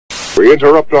We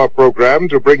interrupt our program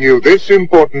to bring you this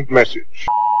important message.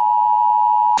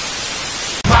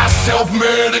 By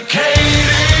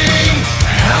self-medicating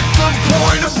at the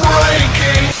point of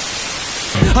breaking.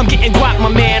 I'm getting guap, my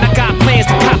man. I got plans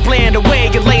to cop land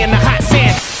away. You lay in the hot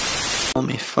sand.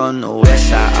 Me from the west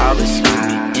side, I was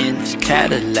me in this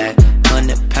Cadillac,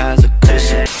 100 pounds of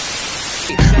cushion.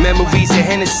 Memories of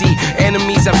Hennessy,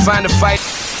 enemies I find to fight.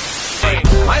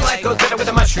 My life goes better with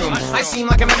a mushroom. I seem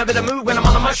like I'm in a bit of mood when I'm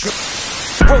on a mushroom.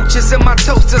 Roaches in my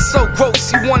toast are so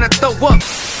gross, you wanna throw up.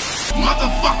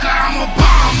 Motherfucker, I'm a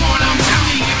bomb on them. Tell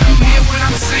me if you hear what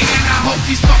I'm saying. I hope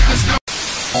these fuckers know.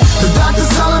 The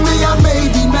doctor's telling me I may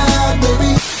be mad,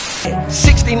 baby.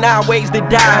 69 ways to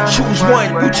die, choose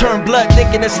one. You turn blood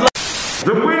thinking it's love.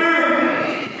 The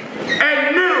winner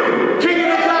and new King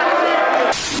of the Top.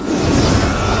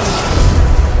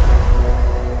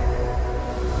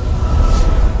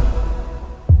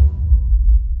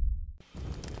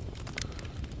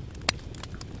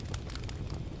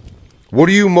 What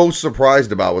are you most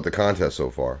surprised about with the contest so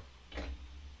far?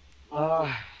 To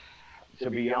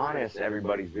be honest,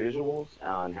 everybody's visuals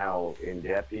on how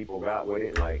in-depth people got with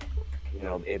it, like, you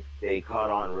know, they caught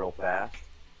on real fast.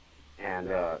 And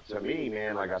to me,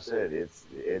 man, like I said,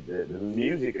 the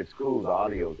music is cool, the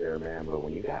audio's there, man. But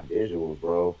when you got visuals,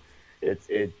 bro, it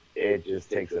just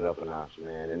takes it up a notch,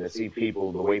 man. And to see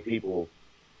people, the way people,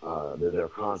 their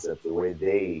concepts, the way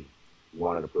they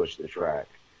wanted to push the track.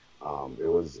 It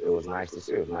was nice to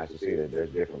see. It was nice to see that there's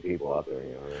different people out there.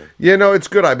 You know what I mean? Yeah, no, it's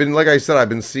good. I've been, like I said, I've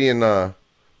been seeing.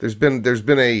 There's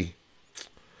been a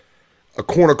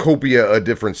cornucopia of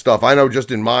different stuff. I know,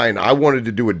 just in mine, I wanted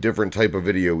to do a different type of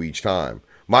video each time.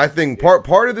 My thing,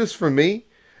 part of this for me,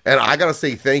 and I gotta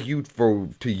say thank you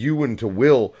to you and to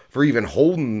Will for even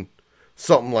holding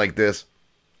something like this,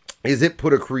 is it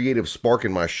put a creative spark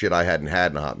in my shit I hadn't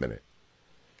had in a hot minute.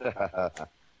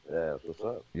 Yeah, that's what's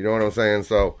up. You know what I'm saying?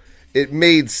 So it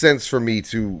made sense for me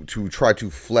to try to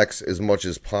flex as much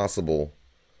as possible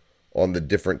on the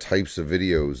different types of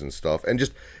videos and stuff, and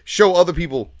just show other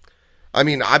people. I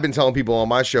mean, I've been telling people on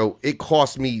my show, it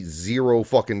cost me $0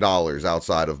 fucking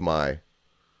outside of my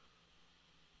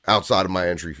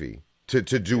entry fee to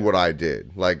do what I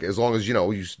did. Like, as long as, you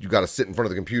know, you got to sit in front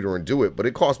of the computer and do it, but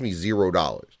it cost me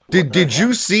 $0. Did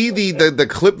you see the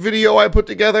clip video I put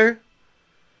together?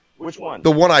 Which one?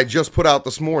 The one I just put out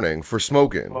this morning for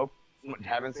smoking.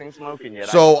 Haven't seen smoking yet.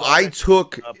 So I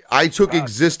took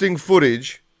existing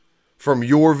footage from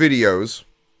your videos,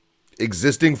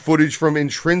 existing footage from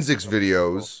Intrinsic's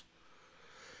videos,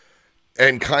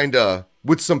 and kind of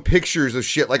with some pictures of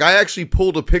shit. Like, I actually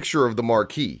pulled a picture of the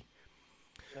marquee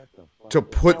to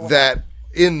put that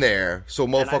in there so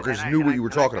motherfuckers knew what you were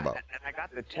talking about. And I got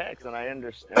the text, and I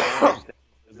understand.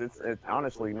 It's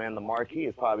honestly, man, the marquee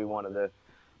is probably one of the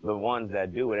ones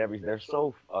that do it. They're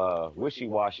so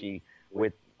wishy-washy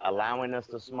with allowing us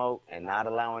to smoke and not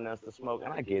allowing us to smoke.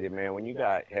 And I get it, man. When you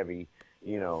got heavy,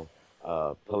 you know,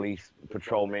 police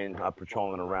patrolmen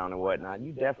patrolling around and whatnot,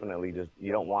 you definitely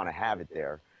you don't want to have it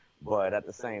there. But at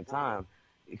the same time,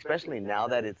 especially now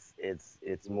that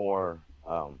it's more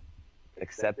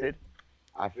accepted,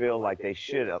 I feel like they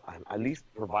should at least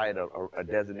provide a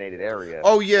designated area.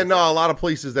 Oh, yeah, no, a lot of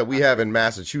places that we have in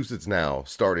Massachusetts now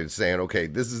started saying, okay,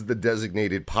 this is the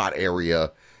designated pot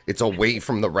area. It's away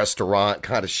from the restaurant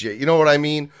kind of shit. You know what I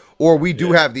mean? Or we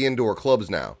do have the indoor clubs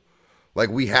now. Like,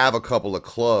 we have a couple of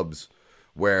clubs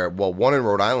where, well, one in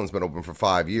Rhode Island's been open for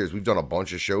 5 years. We've done a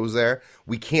bunch of shows there.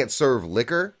 We can't serve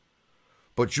liquor,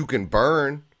 but you can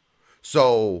burn.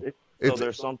 So is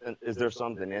there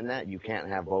something in that? You can't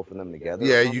have both of them together?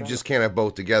 Yeah, you just can't have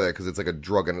both together because it's like a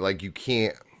drug. And, like, you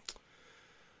can't.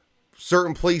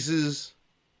 Certain places,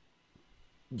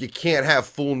 you can't have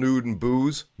full nude and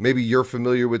booze. Maybe you're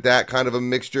familiar with that kind of a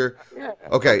mixture. Yeah.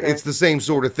 Okay, it's the same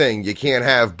sort of thing. You can't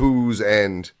have booze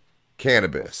and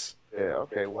cannabis. Yeah,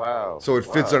 okay, wow. So it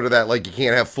fits under that, like, you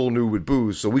can't have full nude with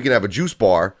booze. So we can have a juice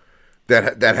bar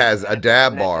that has a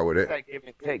dab bar with it. That's that give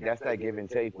and take. That's that give and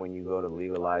take when you go to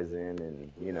legalizing,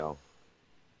 and, you know,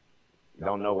 you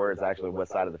don't know where it's actually, what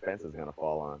side of the fence is going to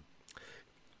fall on.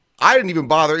 I didn't even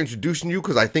bother introducing you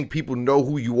because I think people know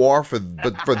who you are.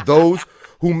 But for those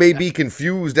who may be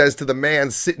confused as to the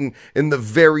man sitting in the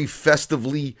very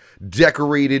festively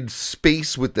decorated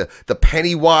space with the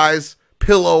Pennywise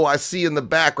pillow I see in the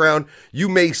background, you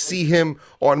may see him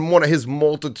on one of his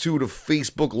multitude of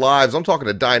Facebook Lives. I'm talking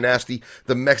to Dynasty,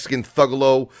 the Mexican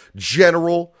Thuggalo,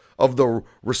 general of the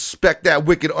Respect That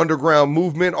Wicked Underground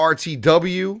movement,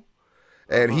 RTW.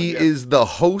 And he is the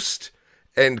host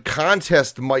and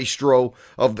contest maestro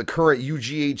of the current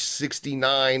UGH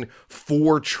 69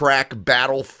 4-track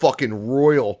battle fucking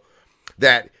royal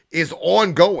that is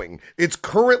ongoing. It's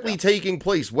currently taking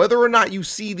place, whether or not you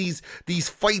see these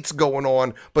fights going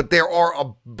on. But there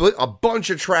are a bunch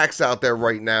of tracks out there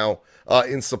right now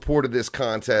in support of this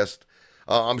contest.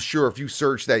 I'm sure if you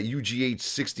search that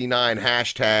UGH69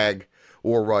 hashtag,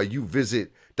 or you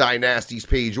visit Dynasty's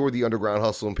page or the Underground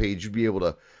Hustling page, you'd be able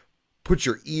to put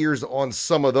your ears on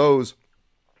some of those.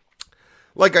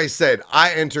 Like I said,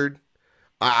 I entered.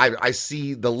 I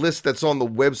see the list that's on the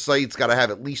website's got to have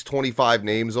at least 25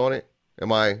 names on it.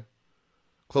 Am I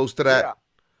close to that?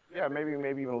 Yeah, maybe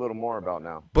even a little more about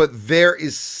now. But there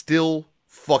is still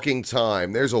fucking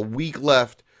time. There's a week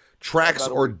left. Tracks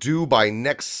are due by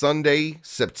next Sunday,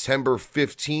 September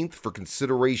 15th, for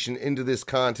consideration into this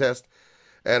contest.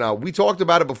 And we talked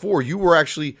about it before.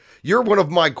 You're one of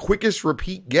my quickest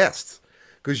repeat guests,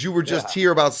 because you were just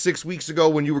here about 6 weeks ago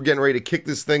when you were getting ready to kick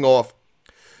this thing off.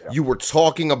 Yeah. You were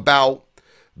talking about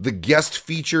the guest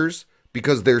features,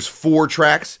 because there's 4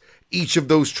 tracks, each of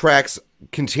those tracks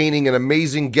containing an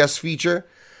amazing guest feature.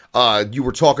 You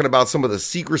were talking about some of the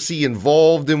secrecy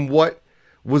involved in what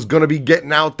was going to be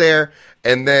getting out there.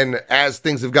 And then as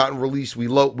things have gotten released, we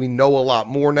know a lot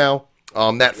more now.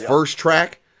 That first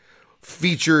track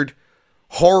featured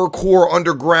horrorcore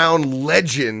underground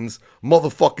legends,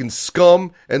 motherfucking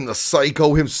Scum and the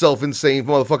Psycho himself, Insane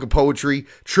motherfucking Poetry,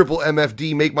 Triple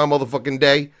MFD, Make My Motherfucking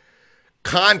Day.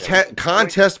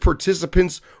 Contest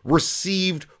participants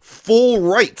received full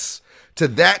rights to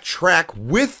that track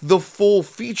with the full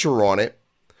feature on it,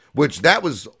 which that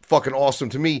was fucking awesome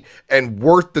to me and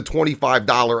worth the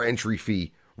 $25 entry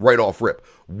fee right off rip.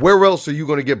 Where else are you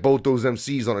going to get both those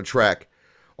MCs on a track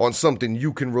on something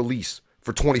you can release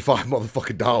for $25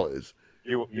 motherfucking dollars?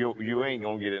 You ain't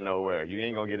gonna get it nowhere. You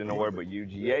ain't gonna get it nowhere but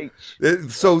UGH.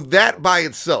 So that by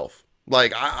itself,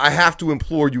 like, I have to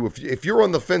implore you, if you're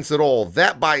on the fence at all,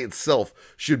 that by itself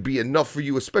should be enough for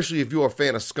you, especially if you're a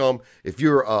fan of Scum, if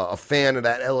you're a fan of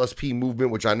that LSP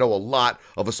movement, which I know a lot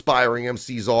of aspiring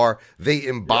MCs are. They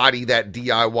embody that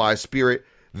DIY spirit.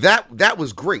 That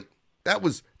was great. That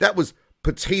was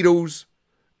potatoes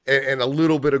and a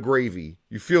little bit of gravy.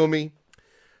 You feel me?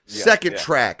 Second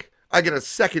track. I get a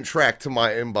second track to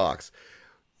my inbox.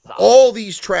 All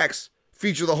these tracks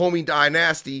feature the homie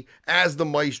Dynasty as the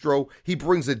maestro. He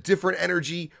brings a different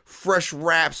energy, fresh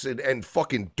raps, and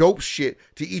fucking dope shit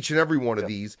to each and every one of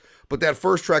these. But that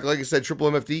first track, like I said,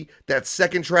 Triple MFD, that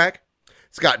second track,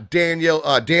 it's got Daniel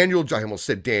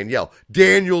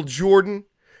Jordan,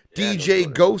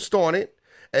 DJ Ghost on it,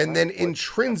 and then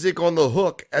Intrinsic on the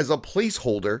hook as a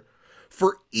placeholder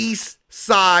for East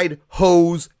Side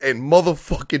Hoes and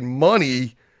motherfucking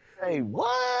Money. Hey,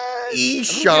 what?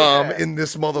 Esham in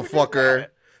this motherfucker.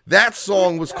 That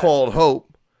song was called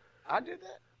Hope. I did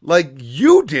that. Like,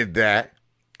 you did that.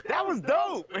 That was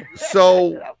dope.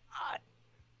 So,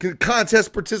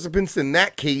 contest participants in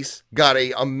that case got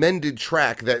a amended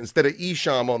track that instead of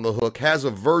Esham on the hook has a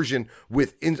version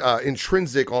with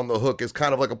Intrinsic on the hook as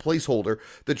kind of like a placeholder.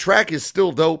 The track is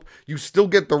still dope. You still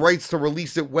get the rights to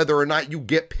release it whether or not you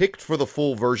get picked for the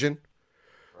full version.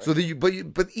 Right. So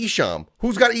but Esham,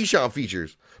 who's got Esham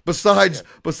features besides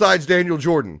Daniel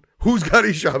Jordan? Who's got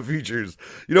Esham features?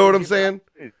 You know what I'm saying?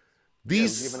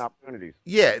 These giving opportunities.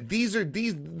 Yeah, this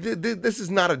is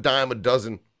not a dime a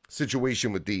dozen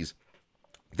situation with these.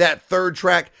 That third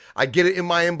track, I get it in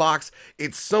my inbox.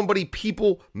 It's somebody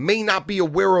people may not be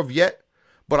aware of yet,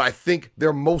 but I think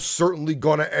they're most certainly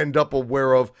gonna end up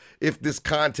aware of if this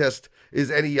contest is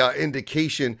any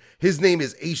indication. His name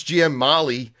is HGM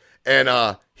Molly,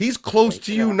 and he's close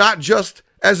to you not just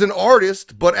as an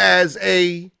artist, but as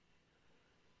a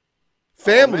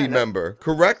family member,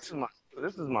 correct?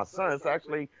 This is my son. It's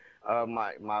actually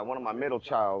my one of my middle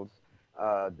childs.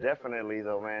 Definitely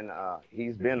though, man,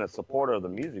 he's been a supporter of the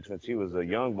music since he was a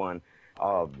young one,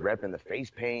 repping the face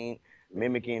paint,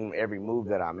 mimicking every move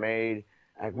that I made.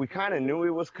 Like, we kind of knew it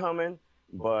was coming,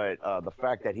 but the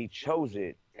fact that he chose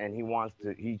it and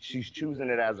he's choosing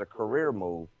it as a career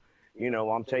move, you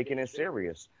know, I'm taking it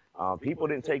serious. People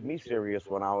didn't take me serious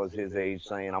when I was his age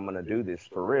saying I'm going to do this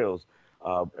for reals.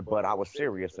 But I was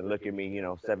serious, and look at me, you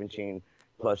know, 17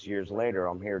 plus years later,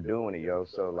 I'm here doing it, yo.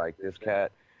 So like, this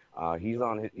cat, he's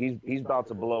about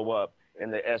to blow up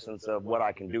in the essence of what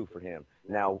I can do for him.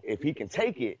 Now, if he can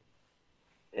take it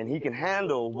and he can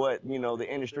handle what, you know, the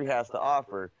industry has to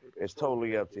offer, it's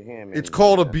totally up to him. It's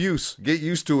called abuse. Get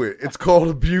used to it. It's called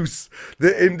abuse.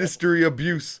 The industry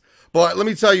abuse. But let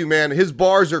me tell you, man, his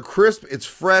bars are crisp. It's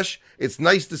fresh. It's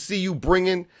nice to see you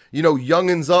bringing, you know,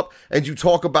 youngins up, and you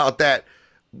talk about that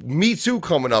Me Too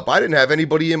coming up. I didn't have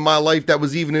anybody in my life that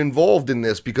was even involved in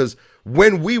this, because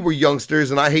when we were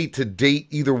youngsters, and I hate to date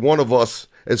either one of us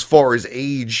as far as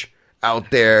age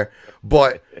out there.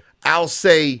 But I'll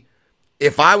say,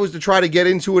 if I was to try to get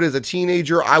into it as a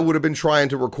teenager, I would have been trying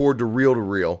to record the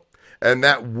reel-to-reel, and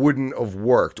that wouldn't have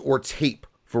worked. Or tape,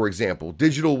 for example.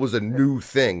 Digital was a new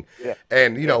thing. Yeah.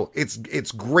 And, you know,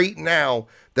 it's great now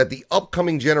that the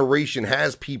upcoming generation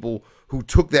has people who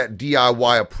took that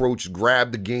DIY approach,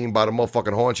 grabbed the game by the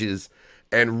motherfucking haunches,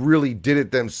 and really did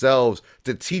it themselves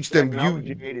to teach them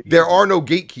there are no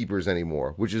gatekeepers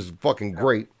anymore, which is fucking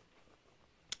great.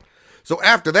 So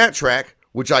after that track,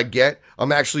 which I get,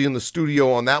 I'm actually in the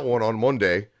studio on that one on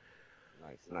Monday.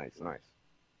 Nice.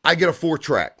 I get a 4th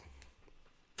track.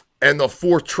 And the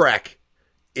 4th track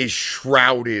is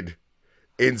shrouded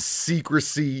in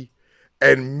secrecy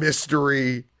and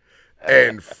mystery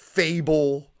and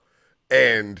fable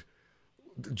and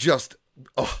just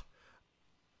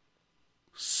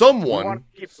someone. You want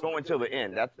to keep going till the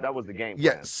end. That was the game plan.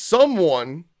 Yeah,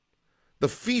 someone. The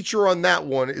feature on that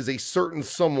one is a certain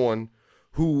someone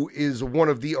who is one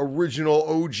of the original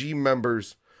OG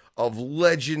members of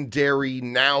legendary,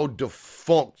 now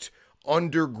defunct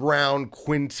underground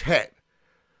quintet.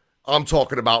 I'm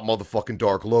talking about motherfucking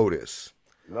Dark Lotus.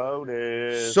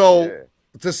 So,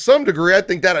 to some degree, I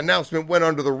think that announcement went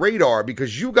under the radar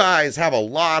because you guys have a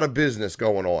lot of business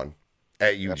going on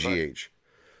at UGH. Right.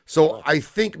 So, I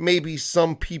think maybe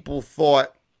some people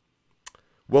thought,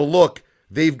 well, look,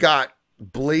 they've got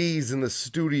Blaze in the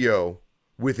studio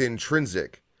with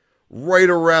Intrinsic right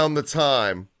around the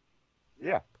time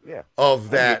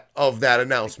of that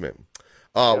announcement.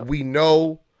 We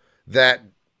know that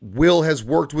Will has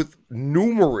worked with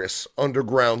numerous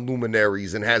underground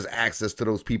luminaries and has access to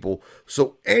those people.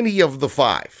 So any of the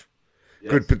 5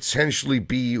 could potentially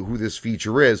be who this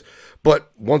feature is.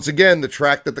 But once again, the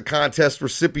track that the contest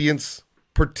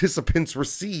participants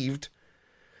received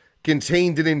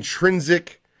contained an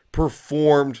Intrinsic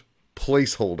performed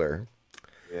placeholder.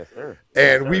 Yes, sir.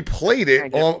 And we played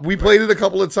it a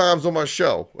couple of times on my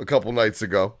show a couple nights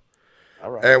ago.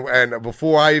 All right. And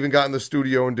before I even got in the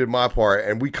studio and did my part,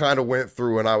 and we kind of went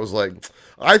through, and I was like,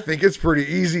 I think it's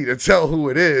pretty easy to tell who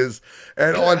it is.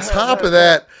 And on top of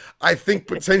that, I think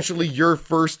potentially your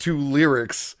first 2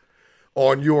 lyrics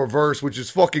on your verse, which is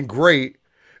fucking great,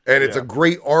 and it's a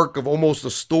great arc of almost a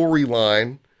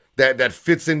storyline that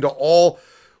fits into all.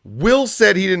 Will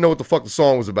said he didn't know what the fuck the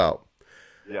song was about.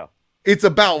 Yeah. It's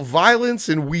about violence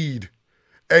and weed.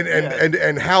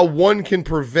 And how one can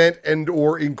prevent and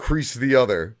or increase the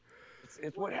other.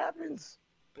 It's what happens,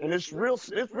 and it's real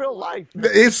life.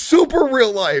 It's super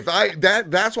real life.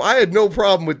 That's why I had no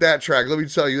problem with that track. Let me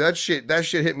tell you, that shit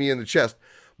hit me in the chest.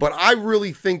 But I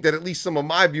really think that at least some of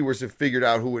my viewers have figured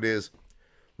out who it is.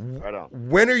 Right on.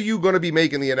 When are you going to be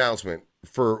making the announcement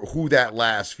for who that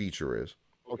last feature is?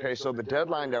 Okay, so the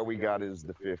deadline that we got is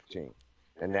the 15th,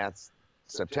 and that's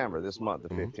September, this month, the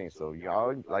 15th. So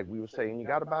y'all, like we were saying, you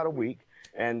got about a week.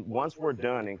 And once we're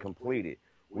done and completed,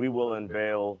 we will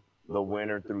unveil the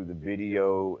winner through the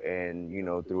video and, you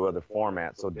know, through other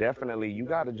formats. So definitely you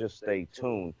got to just stay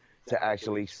tuned to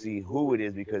actually see who it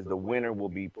is, because the winner will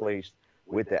be placed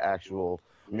with the actual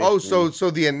mystery. Oh, so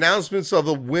the announcements of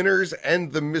the winners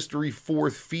and the mystery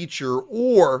 4th feature,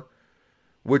 or,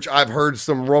 which I've heard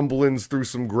some rumblings through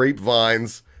some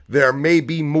grapevines, there may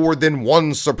be more than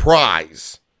one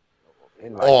surprise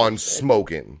on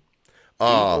Smoking.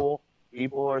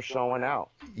 People are showing out.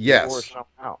 Yes. People are showing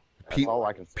out. That's all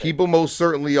I can say. People most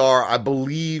certainly are. I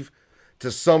believe,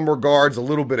 to some regards, a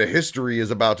little bit of history is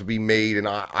about to be made, and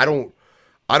I don't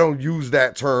use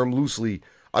that term loosely.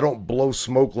 I don't blow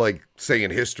smoke like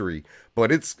saying history,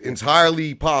 but it's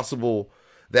entirely possible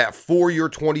that for your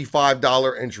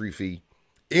 $25 entry fee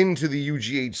into the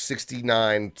UGH 16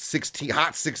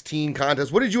 Hot 16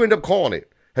 contest. What did you end up calling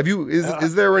it?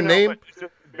 Is there a name?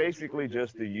 Basically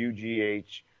just the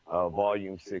UGH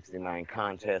Volume 69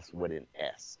 contest with an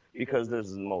S, because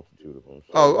there's a multitude of them.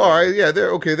 So, all right. Yeah,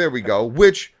 there we go.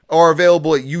 Which are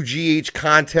available at UGH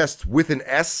contests with an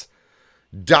S.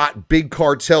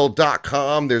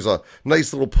 .bigcartel.com. There's a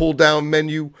nice little pull down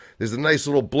menu. There's a nice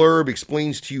little blurb,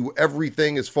 explains to you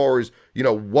everything as far as, you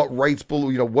know, what rights below,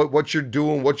 you know, what you're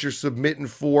doing, what you're submitting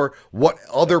for, what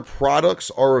other products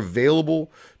are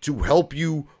available to help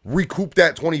you recoup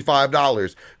that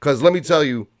 $25. Because let me tell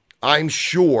you, I'm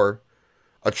sure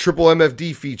a triple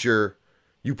MFD feature,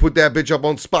 you put that bitch up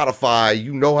on Spotify,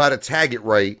 you know how to tag it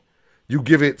right, you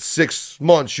give it 6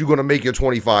 months, you're going to make your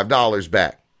 $25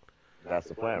 back. That's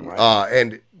the plan, right?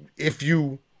 And if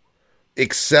you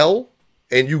excel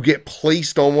and you get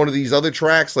placed on one of these other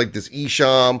tracks, like this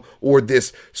Esham or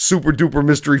this super duper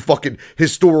mystery fucking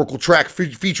historical track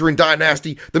featuring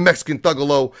Dynasty, the Mexican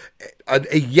Thuggalo,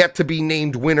 a yet to be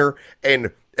named winner,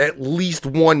 and at least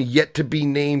one yet to be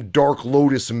named Dark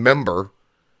Lotus member,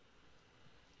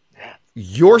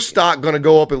 your stock gonna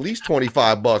go up at least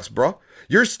 $25, bro.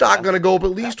 Your stock gonna go up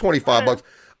at least $25.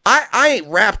 I ain't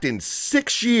rapped in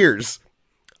 6 years.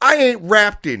 I ain't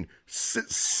rapped in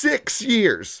 6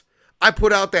 years. I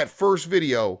put out that first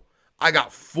video. I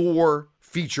got 4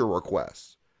 feature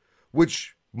requests,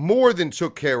 which more than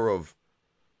took care of,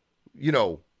 you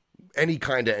know, any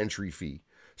kind of entry fee.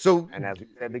 So, and as we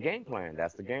said, the game plan.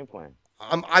 That's the game plan.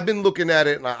 I've been looking at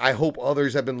it, and I hope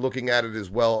others have been looking at it as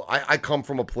well. I come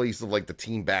from a place of like the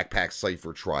Team Backpack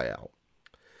Cypher tryout.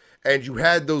 And you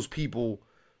had those people,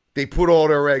 they put all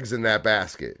their eggs in that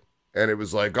basket. And it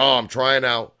was like, oh, I'm trying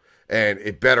out, and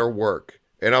it better work.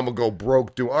 And I'm going to go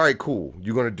broke doing, all right, cool,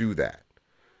 you're going to do that.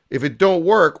 If it don't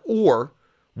work, or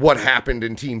what happened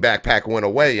in Team Backpack went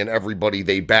away and everybody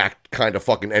they backed kind of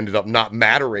fucking ended up not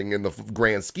mattering in the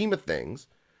grand scheme of things,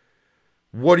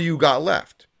 what do you got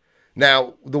left?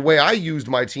 Now, the way I used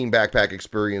my Team Backpack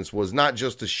experience was not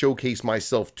just to showcase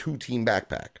myself to Team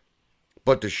Backpack,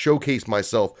 but to showcase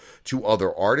myself to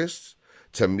other artists,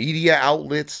 to media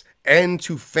outlets, and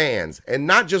to fans, and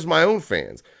not just my own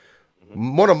fans.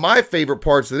 One of my favorite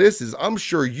parts of this is I'm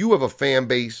sure you have a fan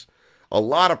base, a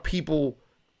lot of people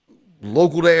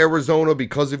local to Arizona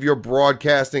because of your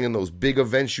broadcasting and those big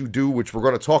events you do, which we're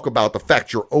going to talk about the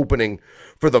fact you're opening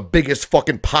for the biggest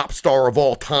fucking pop star of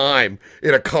all time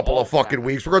in a couple of fucking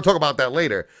weeks. We're going to talk about that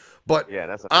later. But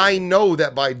yeah, I know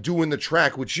that by doing the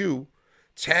track with you,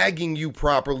 tagging you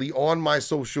properly on my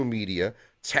social media,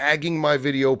 tagging my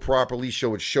video properly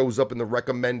so it shows up in the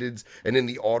recommendeds and in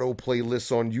the auto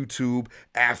playlists on YouTube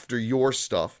after your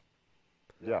stuff.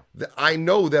 Yeah. I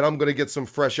know that I'm going to get some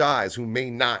fresh eyes who may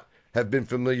not have been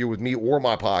familiar with me or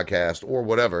my podcast or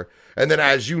whatever. And then,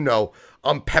 as you know,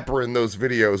 I'm peppering those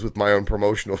videos with my own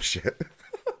promotional shit.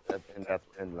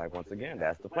 and like, once again,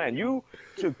 that's the plan. You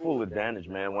took full advantage,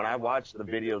 man. When I watched the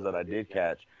videos that I did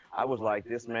catch, I was like,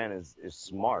 this man is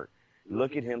smart.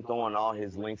 Look at him throwing all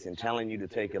his links and telling you to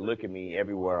take a look at me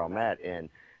everywhere I'm at. And,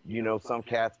 you know, some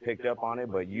cats picked up on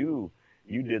it, but you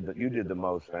did the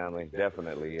most, family,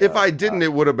 definitely. If I didn't,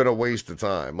 it would have been a waste of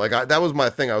time. Like, that was my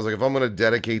thing. I was like, if I'm going to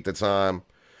dedicate the time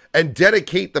and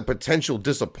dedicate the potential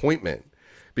disappointment,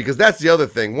 because that's the other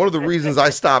thing. One of the reasons I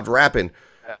stopped rapping,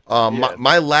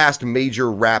 my last major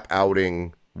rap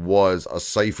outing was a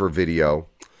Cypher video.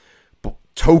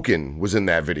 Token was in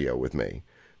that video with me.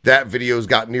 That video's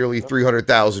got nearly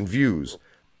 300,000 views.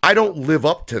 I don't live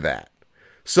up to that.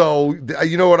 So,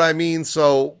 you know what I mean?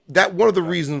 So, that one of the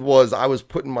reasons was I was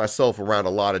putting myself around a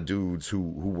lot of dudes who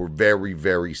were very,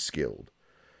 very skilled.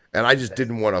 And I just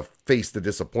didn't want to face the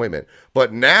disappointment.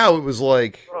 But now it was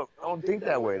like... Bro, don't think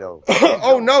that way, though.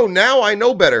 Oh, no, now I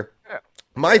know better.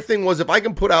 My thing was, if I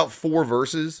can put out 4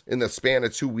 verses in the span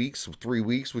of 2 weeks, 3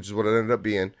 weeks, which is what it ended up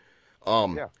being,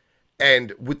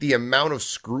 and with the amount of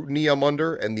scrutiny I'm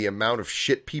under and the amount of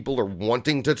shit people are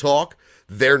wanting to talk,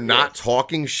 they're not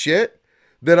talking shit,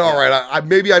 then all right,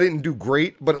 maybe I didn't do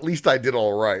great, but at least I did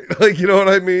all right. Like, you know what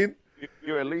I mean?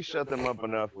 You at least shut them up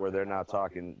enough where they're not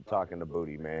talking the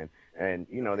booty, man. And,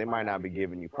 you know, they might not be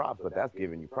giving you props, but that's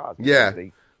giving you props. Yeah.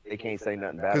 They can't say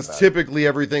nothing bad about it. Because typically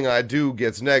everything I do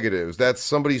gets negatives.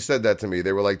 Somebody said that to me.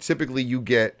 They were like, typically you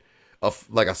get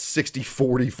like a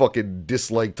 60-40 fucking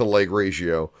dislike to like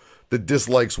ratio. The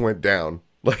dislikes went down.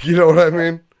 Like, you know what I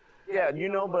mean? Yeah, you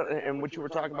know, and what you were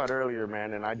talking about earlier,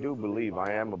 man, and I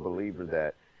am a believer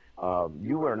that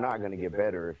you are not going to get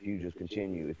better if you just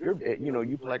continue. If you're, you know,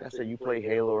 like I said, you play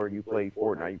Halo or you play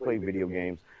Fortnite, you play video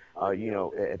games, you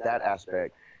know, at that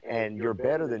aspect, and you're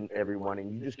better than everyone,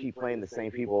 and you just keep playing the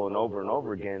same people and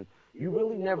over again, you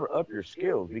really never up your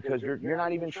skills because you're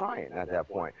not even trying at that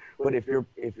point. But if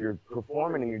you're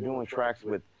performing and you're doing tracks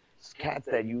with cats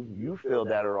that you feel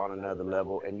that are on another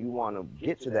level and you want to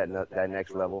get to that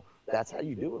next level, that's how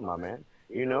you do it, my man.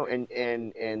 You know, and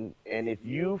if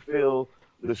you feel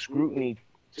the scrutiny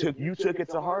took it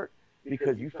to heart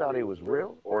because you felt it was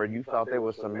real or you felt there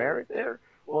was some merit there,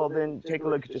 well then take a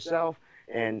look at yourself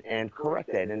and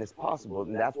correct that, and it's possible.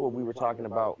 And that's what we were talking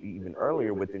about even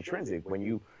earlier with Intrinsic. When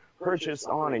you purchase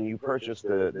on and you purchase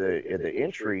the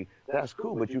entry, that's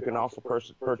cool, but you can also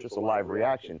purchase a live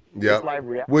reaction. Yeah,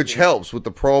 which helps with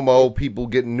the promo, people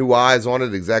getting new eyes on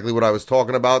it, exactly what I was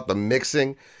talking about, the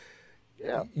mixing.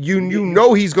 Yeah. You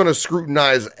know he's going to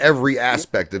scrutinize every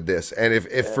aspect of this, and if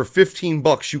for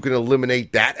 $15 you can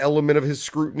eliminate that element of his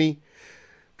scrutiny,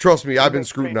 trust me, I've been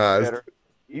scrutinized.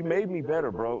 You made me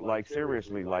better, bro. Like,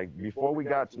 seriously, like before we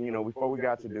got to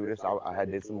do this, I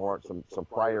had did some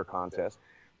prior contests.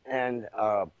 And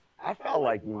I felt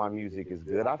like my music is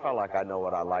good. I felt like I know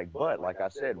what I like. But like I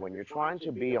said, when you're trying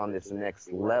to be on this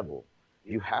next level,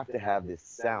 you have to have this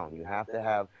sound. You have to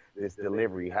have this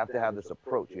delivery. You have to have this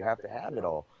approach. You have to have it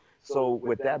all. So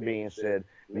with that being said,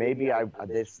 maybe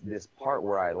this part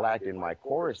where I lacked in my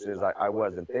choruses, I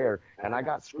wasn't there, and I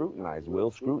got scrutinized.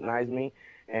 Will scrutinized me,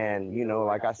 and you know,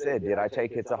 like I said, did I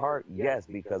take it to heart? Yes,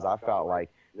 because I felt like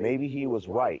maybe he was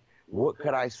right. What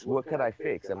could I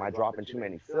fix? Am I dropping too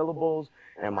many syllables?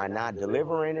 Am I not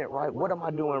delivering it right? What am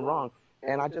I doing wrong?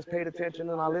 And I just paid attention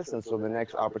and I listened. So the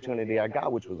next opportunity I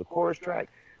got, which was a chorus track,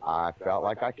 I felt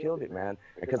like I killed it, man,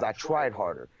 because I tried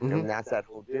harder. And that's that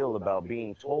whole deal about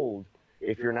being told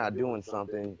if you're not doing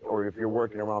something or if you're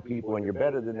working around people and you're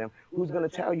better than them, who's going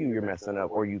to tell you you're messing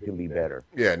up or you can be better?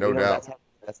 Yeah, no doubt.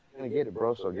 That's going to get it,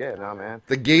 bro. So, yeah, nah, man.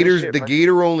 The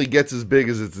gator only gets as big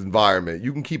as its environment.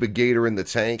 You can keep a gator in the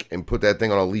tank and put that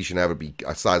thing on a leash and have it be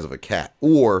the size of a cat.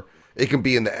 Or it can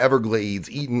be in the Everglades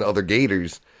eating other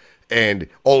gators, and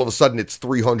all of a sudden it's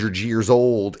 300 years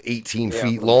old, 18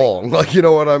 feet long. Like, you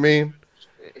know what I mean?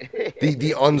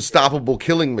 The unstoppable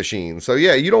killing machine. So,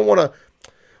 yeah, you don't want to...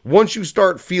 Once you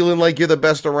start feeling like you're the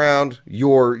best around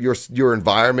your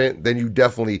environment, then you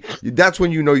definitely, that's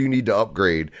when you know you need to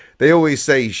upgrade. They always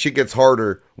say shit gets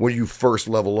harder when you first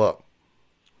level up.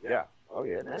 Yeah. Oh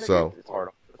yeah. And so it's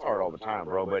hard all the time,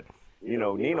 bro. But you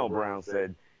know, Nino Brown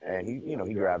said, and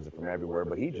he grabs it from everywhere.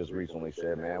 But he just recently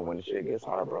said, man, when the shit gets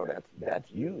hard, bro,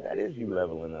 that's you. That is you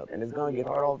leveling up, and it's gonna get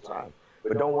hard all the time.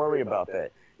 But don't worry about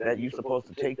that. That you're supposed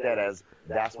to take that as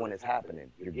that's when it's happening.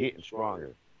 You're getting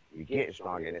stronger. You're getting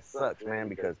stronger, and it sucks, man,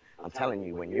 because I'm telling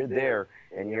you, when you're there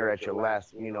and you're at your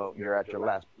last, you're at your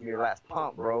last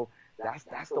pump, bro. That's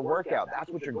the workout. That's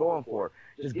what you're going for.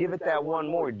 Just give it that one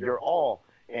more, your all,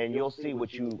 and you'll see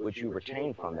what you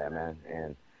retain from that, man.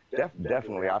 And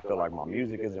definitely, I feel like my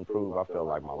music has improved. I feel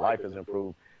like my life has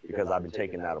improved because I've been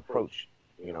taking that approach,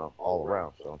 all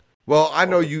around. So. Well, I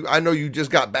know you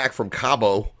just got back from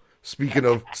Cabo. Speaking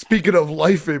of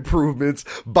life improvements,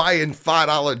 buying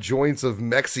 $5 joints of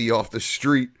Mexi off the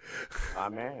street. My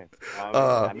man.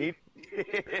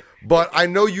 But I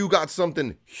know you got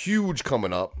something huge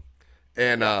coming up,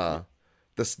 and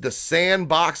the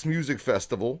Sandbox Music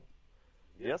Festival.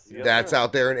 Yes. That's sir.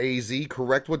 out there in AZ.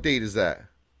 Correct. What date is that?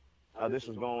 This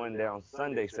is going down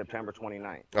Sunday, September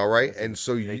 29th. All right, and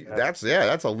so that's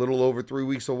a little over 3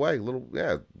 weeks away.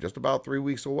 Just about 3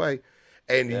 weeks away.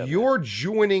 And you're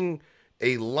joining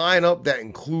a lineup that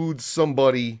includes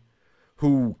somebody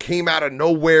who came out of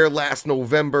nowhere last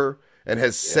November and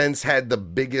has since had the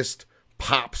biggest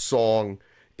pop song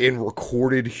in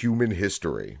recorded human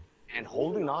history. And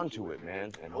holding on to it,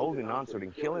 man. And holding on to it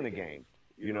and killing the game.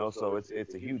 So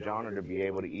it's a huge honor to be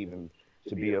able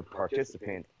to be a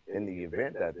participant in the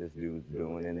event that this dude's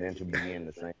doing, and then to be in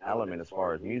the same element as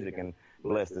far as music and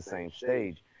bless the same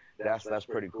stage. That's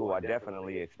pretty cool. I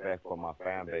definitely expect for my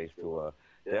fan base to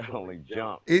definitely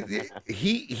jump.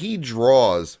 He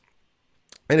draws,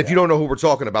 and if you don't know who we're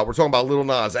talking about Lil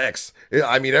Nas X.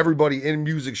 I mean, everybody in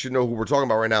music should know who we're talking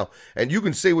about right now. And you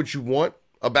can say what you want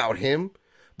about him,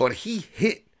 but he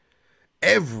hit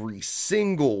every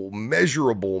single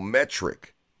measurable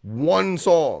metric.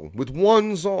 With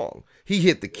one song. He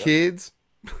hit the kids.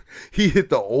 He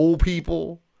hit the old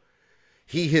people.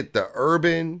 He hit the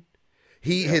urban.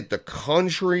 He hit the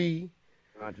country.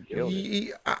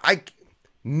 I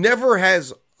never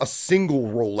has a single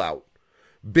rollout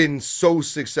been so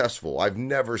successful. I've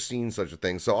never seen such a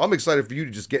thing. So I'm excited for you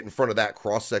to just get in front of that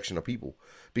cross section of people,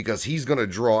 because he's going to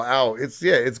draw out. It's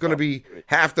going to be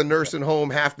half the nursing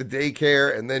home, half the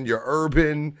daycare, and then your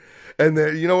urban, and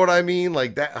then, you know what I mean?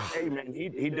 Like that. Hey man,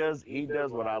 he does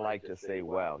what I like to say.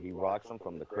 Wow, he rocks them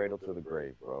from the cradle to the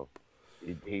grave, bro.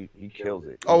 He kills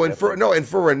it. And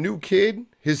for a new kid,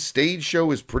 his stage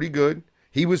show is pretty good.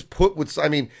 He was put with,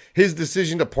 his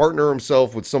decision to partner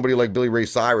himself with somebody like Billy Ray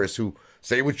Cyrus, who,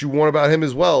 say what you want about him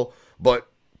as well, but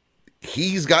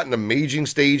he's got an amazing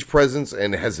stage presence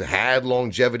and has had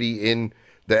longevity in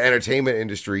the entertainment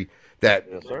industry that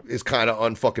is kind of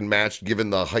unfucking matched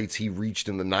given the heights he reached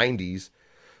in the 90s.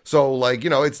 So,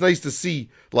 it's nice to see,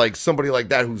 somebody like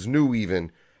that who's new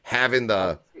even having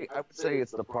the... I would say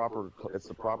it's the proper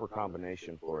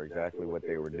combination for exactly what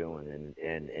they were doing,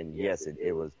 and yes,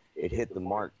 it hit the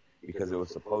mark because it was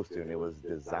supposed to, and it was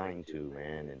designed to,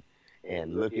 man.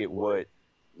 And look at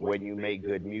when you make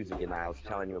good music, and I was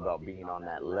telling you about being on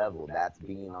that level. That's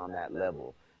being on that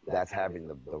level. That's having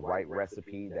the right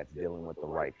recipe. That's dealing with the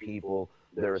right people.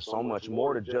 There is so much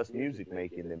more to just music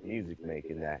making than music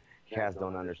making that cats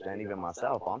don't understand. Even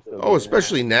myself, I'm still.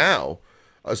 Especially now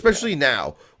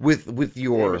with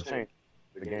your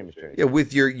The game is changing. Yeah,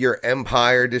 with your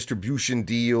Empire distribution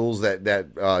deals,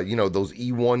 that you know, those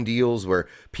E1 deals where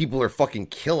people are fucking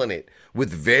killing it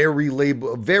with very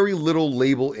little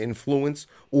label influence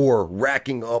or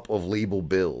racking up of label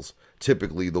bills.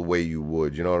 Typically, the way you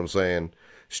would, you know what I'm saying?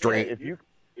 Straight. Yeah,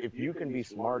 if you can be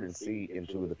smart and see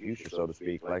into the future, so to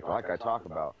speak, like I talk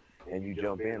about, and you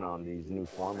jump in on these new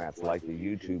formats like the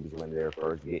YouTubes when they're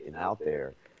first getting out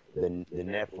there, the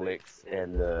Netflix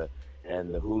and the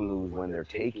Hulus when they're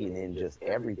taking in just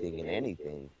everything and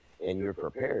anything, and you're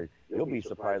prepared, you'll be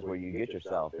surprised where you get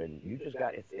yourself. And you just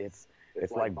got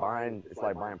it's like buying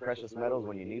precious metals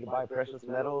when you need to buy precious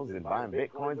metals, and buying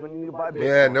bitcoins when you need to buy bitcoins.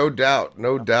 Yeah,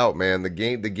 no doubt, man.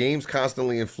 The game's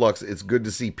constantly in flux. It's good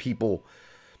to see people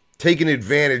taking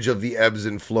advantage of the ebbs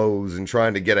and flows and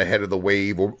trying to get ahead of the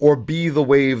wave or be the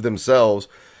wave themselves.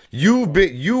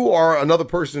 You are another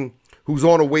person who's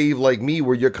on a wave like me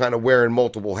where you're kind of wearing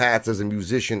multiple hats as a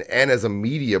musician and as a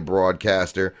media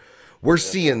broadcaster. We're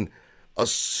seeing a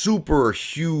super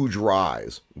huge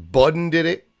rise. Budden did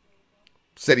it,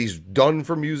 said he's done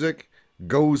for music,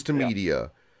 goes to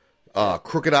media.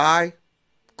 Crooked Eye,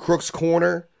 Crook's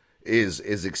Corner is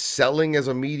excelling as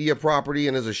a media property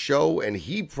and as a show, and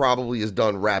he probably is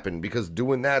done rapping because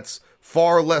doing that's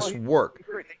far less work.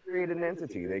 They create an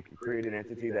entity. They create an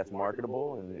entity that's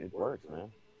marketable, and it works,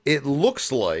 man. It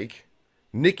looks like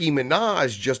Nicki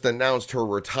Minaj just announced her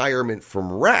retirement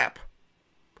from rap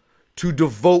to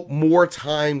devote more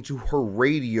time to her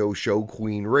radio show,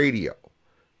 Queen Radio.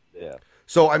 Yeah.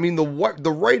 So, I mean, the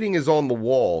writing is on the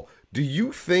wall. Do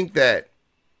you think that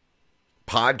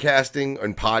podcasting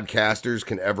and podcasters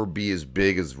can ever be as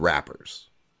big as rappers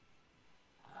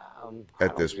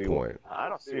at this point? I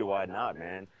don't see why not,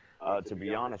 man. To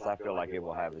be honest, I feel like it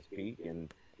will have its peak,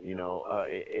 and you know,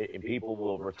 and people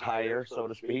will retire, so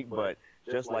to speak. But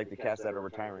just like the cats that are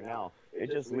retiring now,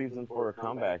 it just leaves them for a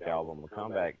comeback album, a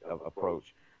comeback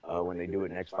approach when they do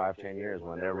it next 5-10 years,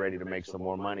 when they're ready to make some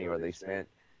more money, or they spent,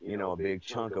 you know, a big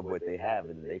chunk of what they have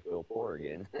and they feel poor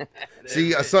again.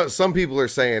 See, some people are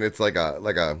saying it's like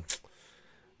a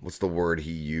what's the word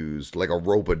he used? Like a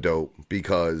rope-a-dope,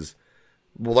 because,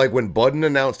 well, like when Budden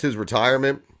announced his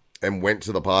retirement and went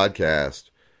to the podcast,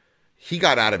 he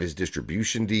got out of his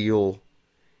distribution deal.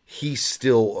 He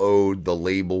still owed the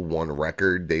label one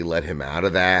record. They let him out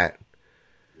of that.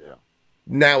 Yeah.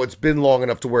 Now it's been long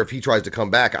enough to where if he tries to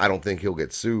come back, I don't think he'll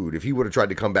get sued. If he would have tried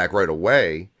to come back right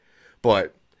away,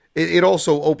 but it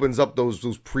also opens up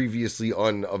those previously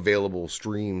unavailable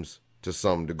streams to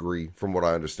some degree, from what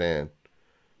I understand.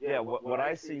 Yeah, what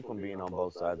I see from being on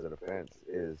both sides of the fence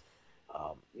is,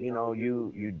 you know,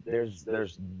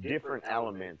 there's different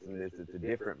elements in this. It's a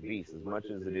different beast, as much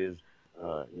as it is,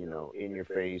 you know, in your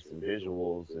face and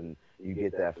visuals, and you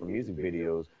get that from music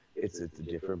videos. It's a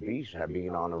different beast.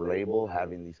 Being on a label,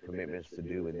 having these commitments to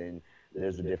do, and then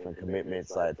there's a different commitment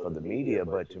side for the media.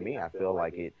 But to me, I feel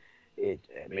like it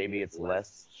maybe it's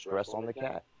less stress on the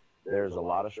cat. There's a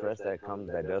lot of stress that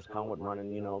does come with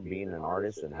running, you know, being an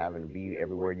artist and having to be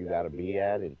everywhere you got to be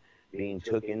at, and being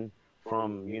taken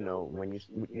from, you know, when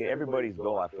everybody's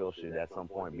goal, I feel, should at some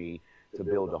point be to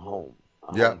build a home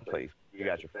Yeah. place. You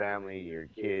got your family, your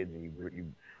kids,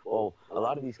 and well, a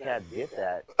lot of these cats get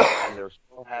that, and they're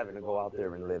still having to go out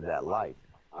there and live that life.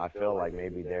 I feel like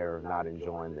maybe they're not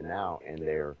enjoying the now, and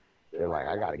they're like,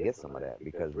 I got to get some of that,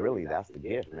 because really that's the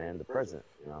gift, man, the present.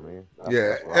 You know what I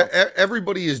mean?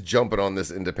 Everybody is jumping on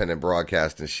this independent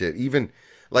broadcast and shit. Even,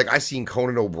 like, I seen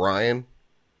Conan O'Brien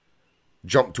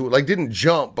jump to it. Like, didn't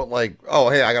jump, but like, oh,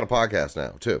 hey, I got a podcast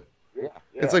now, too. Yeah.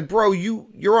 It's like, bro,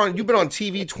 you've been on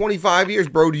TV 25 years,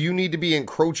 bro. Do you need to be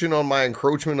encroaching on my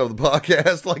encroachment of the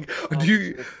podcast? Like, do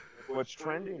you... What's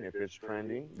trending? If it's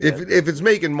trending. If it's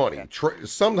making money.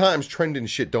 Sometimes trending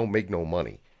shit don't make no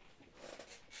money.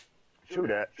 True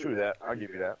that. I'll give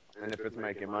you that. And if it's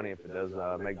making money, if it does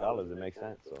make dollars, it makes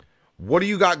sense. So. What do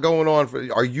you got going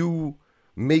on? Are you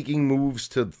making moves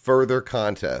to further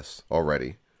contests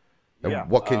already? And Yeah,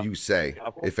 what can you say,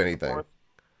 of course, if anything?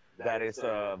 That is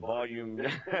volume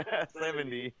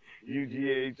 70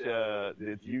 UGH.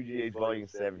 It's UGH volume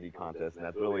 70 contest, and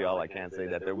that's really all I can say.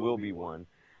 That there will be one.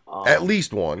 At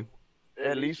least one.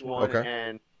 At least one.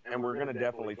 Okay. And we're gonna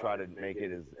definitely try to make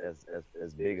it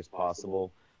as big as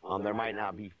possible. There might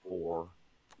not be 4,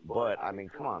 but I mean,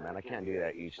 come on, man, I can't do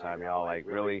that each time, y'all. Like,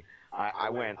 really,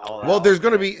 I went all out. Well,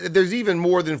 there's even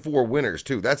more than 4 winners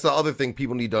too. That's the other thing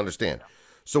people need to understand.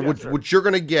 So what you're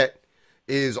gonna get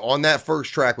is on that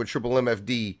first track with Triple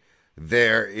MFD,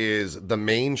 there is the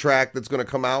main track that's gonna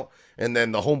come out, and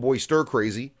then the homeboy Stir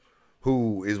Crazy,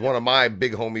 who is one of my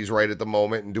big homies right at the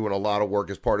moment and doing a lot of work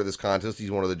as part of this contest.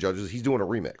 He's one of the judges. He's doing a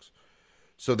remix.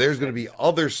 So there's going to be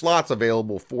other slots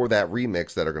available for that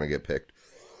remix that are going to get picked.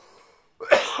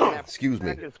 Excuse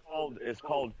me. It's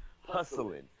called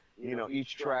Hustling. You know,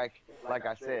 each track, like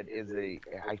I said,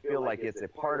 I feel like it's a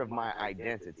part of my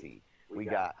identity. We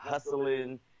got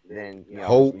Hustling, then, you know,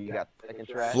 Hope, you got the second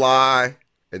track. Fly,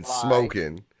 and Fly.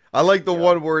 Smoking. I like the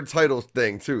one-word title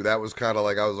thing, too. That was kind of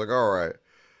like, I was like, all right.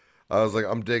 I was like,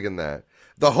 I'm digging that.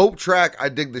 The Hope track, I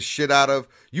dig the shit out of.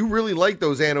 You really like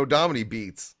those Anno Domini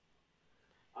beats.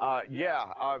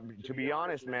 To be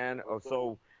honest, man,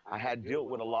 so I had dealt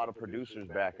with a lot of producers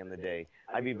back in the day.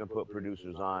 I've even put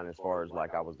producers on as far as,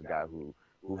 like, I was the guy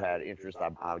who had interest.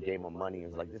 I gave them money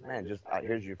and was like, this man,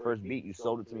 here's your first beat. You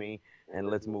sold it to me, and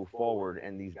let's move forward.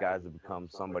 And these guys have become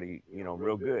somebody, you know,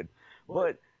 real good.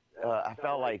 But I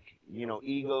felt like, you know,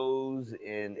 egos,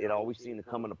 and it always seemed to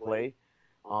come into play.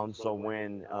 So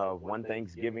when one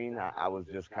Thanksgiving, I was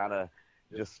just kind of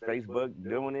just Facebook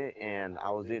doing it, and I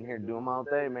was in here doing my own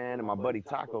thing, man. And my buddy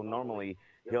Taco, normally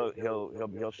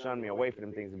he'll shun me away from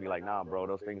them things and be like, nah, bro,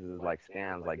 those things is like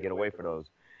scams, like get away from those.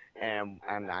 And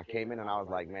I came in and I was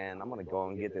like, man, I'm gonna go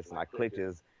and get this. And I clicked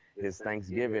his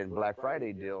Thanksgiving Black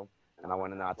Friday deal, and I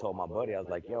went and I told my buddy, I was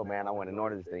like, yo, man, I went and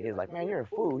ordered this thing. He's like, man, you're a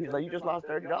fool. He's like, you just lost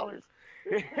 $30.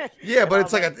 Yeah, but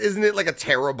it's like, isn't it like a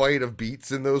terabyte of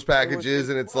beats in those packages?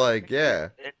 And it's like,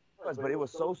 yeah. It was, but it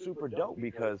was so super dope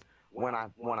because when I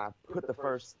put the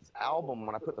first album,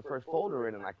 when I put the first folder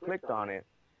in and I clicked on it,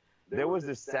 there was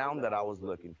this sound that I was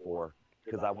looking for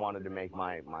because I wanted to make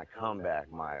my comeback,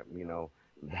 you know,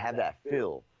 have that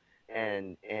feel.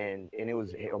 And it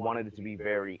was, I wanted it to be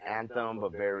very anthem,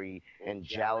 but very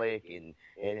angelic and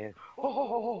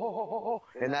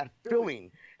that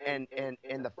feeling. And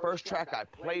the first track I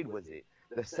played was it.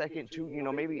 The second two, you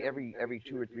know, maybe every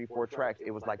 2 or 3, 4 tracks,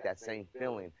 it was like that same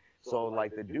feeling. So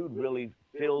like the dude really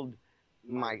filled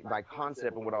my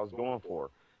concept and what I was going for.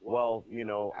 Well, you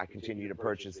know, I continued to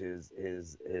purchase his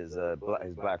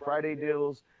Black Friday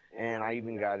deals, and I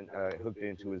even got hooked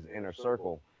into his inner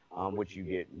circle, which you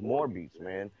get more beats,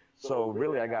 man. So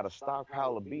really, I got a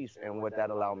stockpile of beats, and what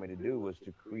that allowed me to do was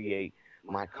to create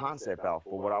my concept out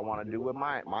for what I want to do with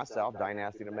myself,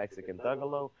 Dynasty the Mexican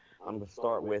Thuggalo. I'm gonna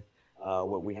start with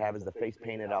what we have is the face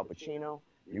painted Al Pacino.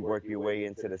 You work your way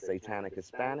into the Satanic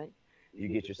Hispanic. You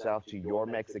get yourself to your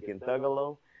Mexican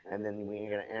Thuggalo, and then we're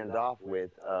going to end off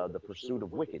with the Pursuit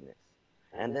of Wickedness.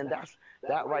 And then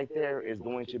that right there is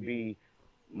going to be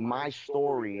my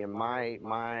story and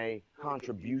my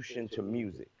contribution to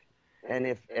music. And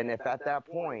if at that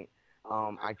point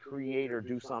I create or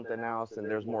do something else and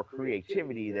there's more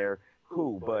creativity there,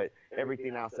 cool. But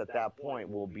everything else at that point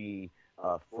will be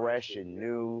fresh and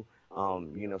new.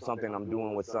 You know, something I'm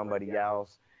doing with somebody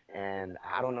else. And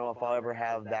I don't know if I'll ever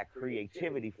have that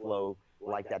creativity flow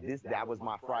like that. That was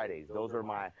my Fridays.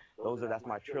 That's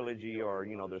my trilogy, or,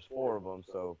 you know, there's 4 of them.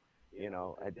 So, you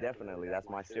know, definitely that's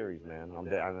my series, man.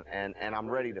 And I'm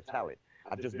ready to tell it.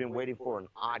 I've just been waiting for an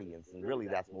audience, and really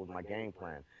that's what was my game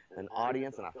plan. An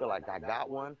audience, and I feel like I got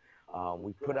one.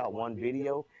 We put out one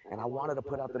video, and I wanted to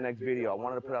put out the next video.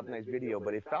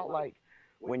 But it felt like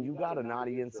when you got an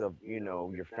audience of, you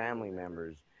know, your family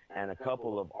members, and a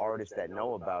couple of artists that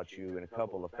know about you and a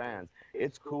couple of fans,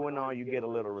 it's cool and all, you get a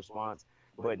little response.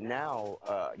 But now,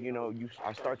 you know,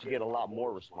 I start to get a lot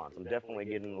more response. I'm definitely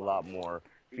getting a lot more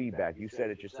feedback. You said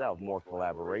it yourself, more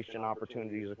collaboration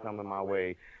opportunities are coming my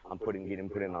way. I'm getting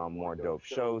put in on more dope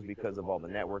shows because of all the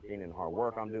networking and hard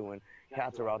work I'm doing.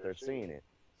 Cats are out there seeing it.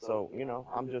 So, you know,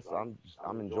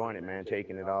 I'm enjoying it, man,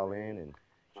 taking it all in and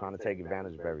trying to take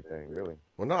advantage of everything, really.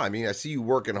 Well, no, I mean, I see you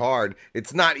working hard.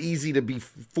 It's not easy to be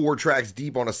 4 tracks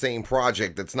deep on a same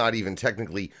project that's not even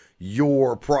technically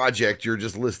your project. You're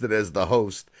just listed as the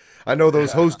host. I know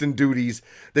those hosting duties,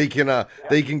 they can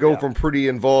go from pretty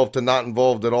involved to not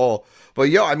involved at all. But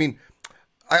yo, I mean,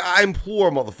 I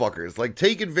implore motherfuckers, like,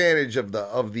 take advantage of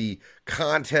the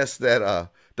contest that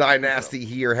Dynasty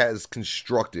here has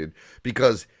constructed,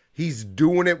 because he's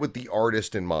doing it with the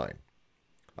artist in mind.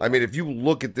 I mean, if you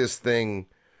look at this thing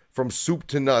from soup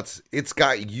to nuts, it's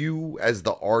got you as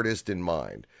the artist in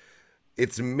mind.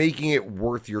 It's making it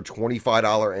worth your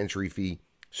 $25 entry fee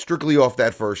strictly off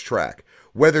that first track.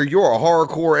 Whether you're a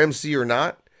horrorcore MC or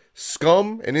not,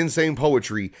 Scum and Insane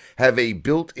Poetry have a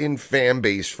built-in fan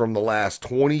base from the last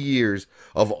 20 years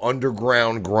of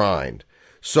underground grind.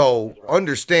 So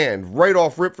understand, right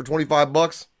off rip for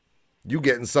 $25, you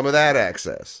getting some of that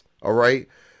access. All right?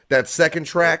 That second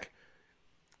track,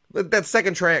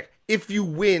 if you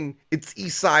win, it's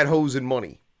Eastside Hoes and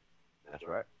Money. That's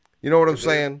right. You know what I'm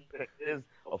saying? It is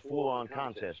a full-on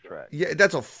contest track. Yeah,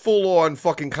 that's a full-on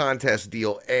fucking contest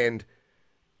deal. And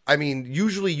I mean,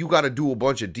 usually you got to do a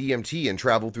bunch of DMT and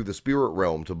travel through the spirit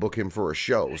realm to book him for a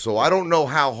show. So I don't know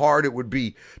how hard it would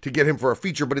be to get him for a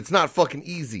feature, but it's not fucking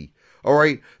easy. All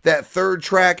right? That third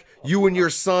track, You and Your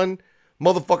Son,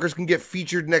 motherfuckers can get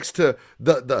featured next to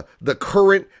the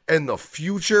current and the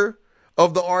future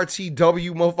of the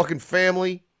RTW motherfucking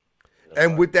family.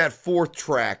 And with that fourth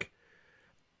track,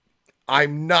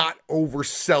 I'm not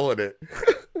overselling it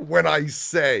when I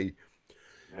say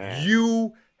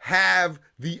you have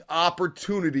the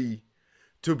opportunity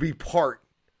to be part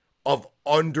of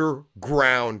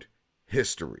underground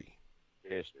history.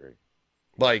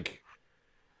 Like,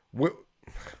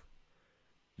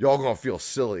 y'all gonna feel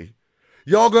silly.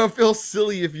 Y'all gonna feel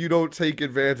silly if you don't take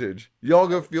advantage. Y'all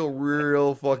gonna feel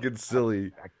real fucking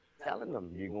silly. Telling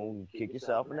them you're gonna kick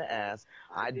yourself in the ass.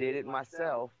 I did it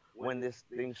myself when this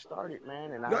thing started,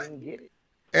 man, and I didn't get it.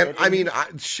 And I mean,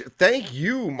 thank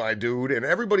you, my dude, and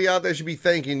everybody out there should be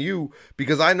thanking you,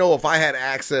 because I know if I had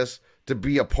access to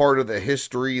be a part of the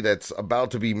history that's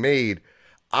about to be made,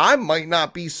 I might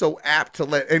not be so apt to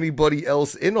let anybody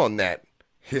else in on that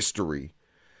history.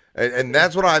 And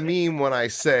that's what I mean when I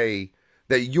say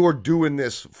that you're doing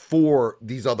this for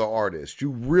these other artists. You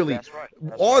really, That's right.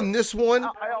 This one.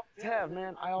 I always have,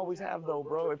 man. I always have, though,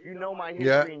 bro. If you know my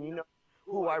history and you know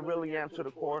who I really am to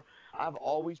the core, I've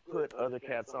always put other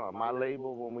cats on. My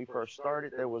label, when we first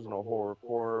started, there was no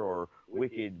horrorcore or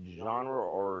wicked genre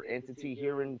or entity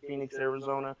here in Phoenix,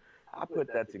 Arizona. I put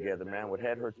that together, man, with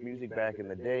Head Hurts Music back in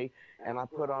the day, and I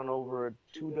put on over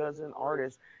 24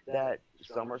 artists that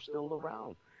some are still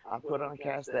around. I put on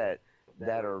cats that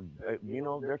are, you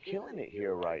know, they're killing it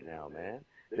here right now, man.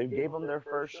 They gave them their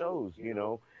first shows, you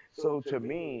know. So to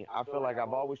me, I feel like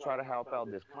I've always tried to help out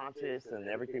this contest, and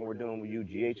everything we're doing with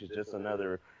UGH is just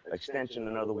another extension,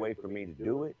 another way for me to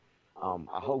do it. I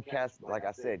hope cats, like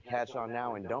I said, catch on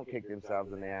now and don't kick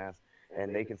themselves in the ass,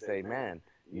 and they can say, man,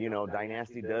 you know,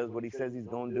 Dynasty does what he says he's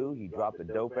going to do. He dropped a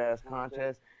dope-ass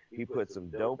contest. He put some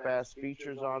dope-ass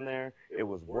features on there. It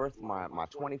was worth my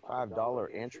 $25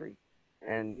 entry.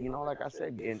 And, you know, like I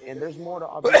said, and there's more to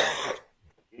our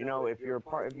you know, if you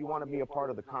want to be a part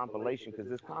of the compilation, because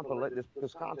this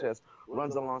contest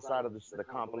runs alongside of the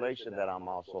compilation that I'm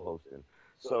also hosting.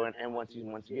 So, and once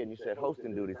again, you said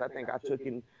hosting duties. I think I took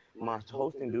in my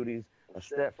hosting duties a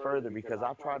step further, because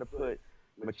I try to put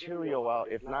material out,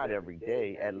 if not every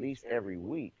day, at least every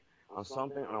week, on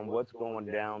something on what's going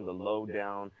down, the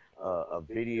lowdown, a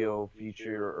video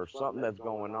feature or something that's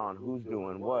going on, who's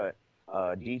doing what.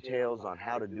 Details on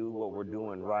how to do what we're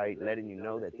doing right, letting you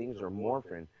know that things are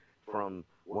morphing from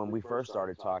when we first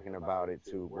started talking about it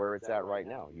to where it's at right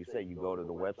now. You say you go to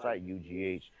the website,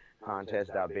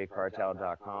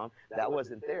 ughcontest.bigcartel.com. That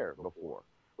wasn't there before,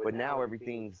 but now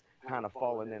everything's kind of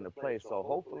falling into place. So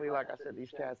hopefully, like I said,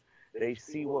 these cats, they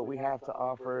see what we have to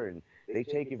offer and they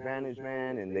take advantage,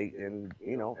 man. And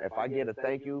you know, if I get a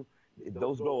thank you,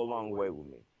 those go a long way with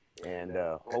me. And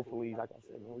hopefully, like I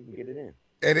said, man, we can get it in.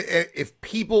 And if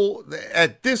people,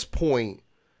 at this point,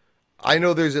 I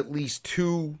know there's at least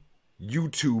 2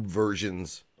 YouTube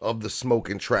versions of the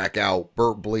Smoking track out.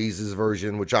 Burt Blaze's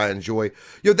version, which I enjoy.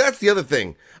 Yo, that's the other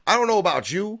thing. I don't know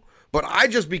about you, but I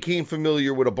just became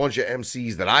familiar with a bunch of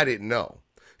MCs that I didn't know.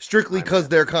 Strictly because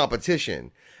they're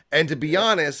competition. And to be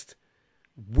honest,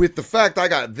 with the fact I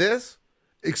got this,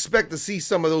 expect to see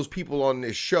some of those people on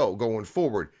this show going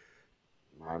forward.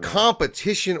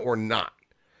 Competition or not.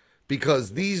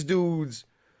 Because these are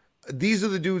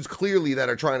the dudes clearly that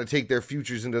are trying to take their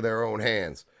futures into their own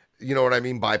hands. You know what I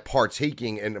mean? By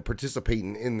partaking and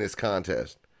participating in this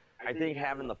contest. I think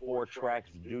having the 4 tracks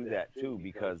do that too,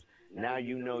 because now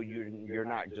you know you're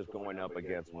not just going up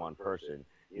against one person.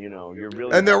 You know, you're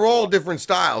really. And they're all different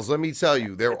styles. Let me tell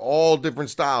you, they're all different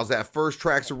styles. That first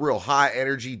track's a real high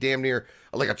energy, damn near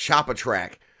like a chopper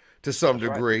track to some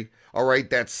degree. Right. All right,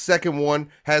 that second one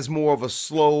has more of a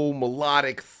slow,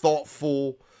 melodic,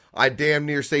 thoughtful, I damn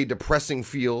near say depressing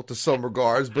feel to some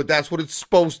regards, but that's what it's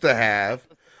supposed to have.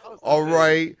 All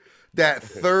right, that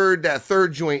third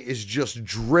joint is just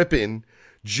dripping.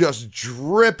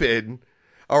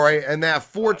 All right, and that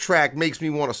 4th track makes me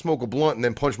want to smoke a blunt and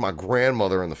then punch my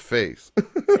grandmother in the face.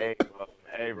 Hey,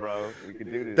 bro, we can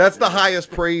do this. That's the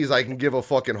highest praise I can give a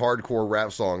fucking hardcore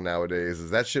rap song nowadays, is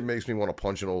that shit makes me want to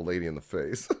punch an old lady in the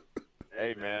face.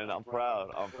 Hey, man, I'm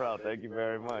proud. Thank you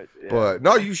very much. Yeah. But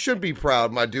no, you should be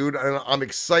proud, my dude. I'm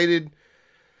excited.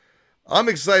 I'm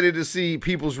excited to see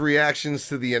people's reactions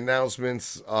to the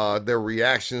announcements, their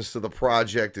reactions to the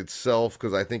project itself,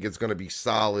 because I think it's going to be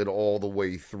solid all the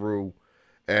way through.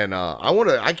 And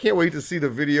I can't wait to see the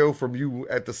video from you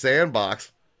at the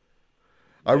Sandbox.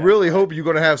 I really hope you're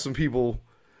going to have some people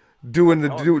doing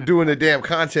the damn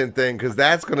content thing, because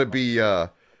that's gonna be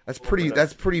that's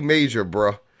pretty major,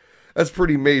 bro. That's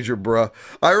pretty major, bro.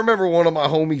 I remember one of my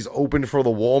homies opened for the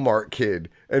Walmart kid,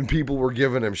 and people were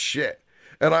giving him shit,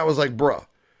 and I was like, bro,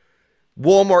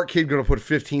 Walmart kid gonna put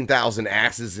 15,000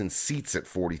 asses in seats at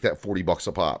 $40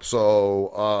 a pop.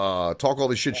 So talk all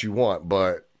the shit you want,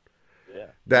 but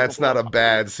that's not a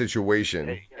bad situation.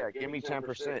 Hey, yeah, give me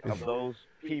 10% of those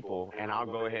people, and I'll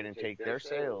go ahead and take their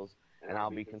sales, and I'll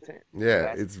be content.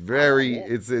 Yeah, it's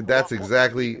very, that's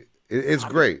exactly, it's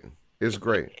great. It's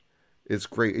great. It's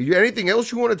great. Anything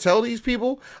else you want to tell these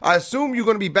people? I assume you're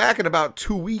going to be back in about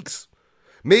 2 weeks.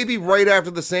 Maybe right after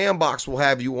the Sandbox, we'll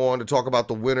have you on to talk about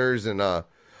the winners. And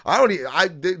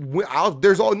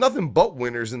there's nothing but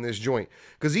winners in this joint.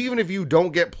 Because even if you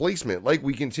don't get placement, like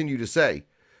we continue to say,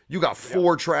 you got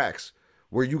 4 tracks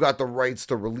where you got the rights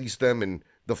to release them in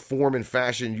the form and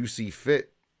fashion you see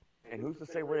fit. And who's to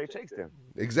say where they takes them?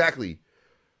 Exactly.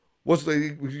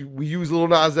 We use Lil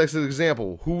Nas X as an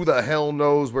example. Who the hell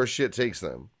knows where shit takes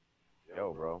them?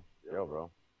 Yo, bro.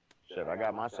 Shit, I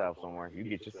got myself somewhere. You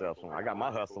get yourself somewhere. I got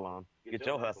my hustle on. Get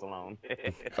your hustle on.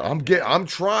 I'm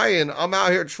trying. I'm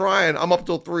out here trying. I'm up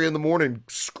till 3 a.m.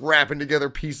 scrapping together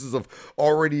pieces of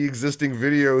already existing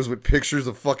videos with pictures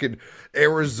of fucking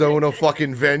Arizona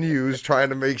fucking venues, trying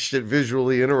to make shit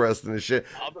visually interesting and shit.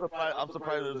 I'm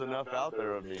surprised there's enough out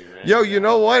there of me, man. Yo, you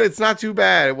know what? It's not too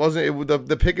bad.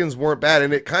 The pickings weren't bad,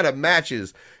 and it kind of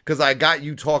matches because I got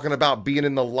you talking about being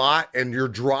in the lot and you're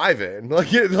driving.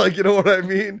 Like you know what I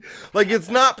mean? Like, it's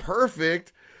not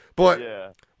perfect, but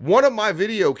one of my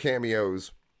video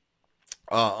cameos,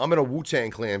 I'm in a Wu-Tang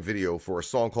Clan video for a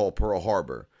song called Pearl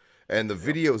Harbor, and the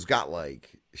video's got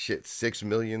like 6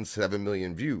 million, 7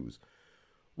 million views.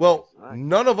 Well,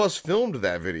 none of us filmed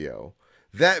that video.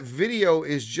 That video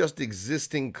is just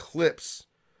existing clips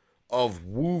of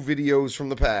Wu videos from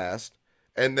the past,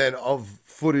 and then of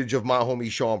footage of my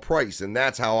homie Sean Price. And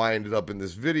that's how I ended up in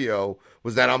this video,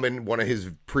 was that I'm in one of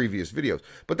his previous videos.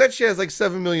 But that shit has like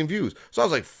 7 million views. So I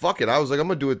was like, fuck it. I was like, I'm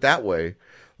going to do it that way.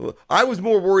 I was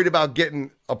more worried about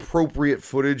getting appropriate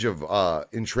footage of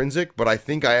Intrinsic, but I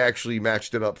think I actually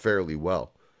matched it up fairly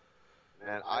well.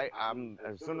 And I'm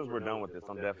as soon as we're done with this,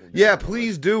 I'm definitely. Yeah,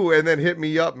 please do, and then hit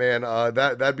me up, man.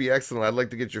 That'd be excellent. I'd like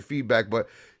to get your feedback. But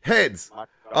heads,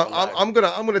 I'm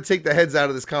gonna take the heads out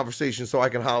of this conversation so I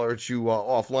can holler at you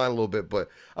offline a little bit. But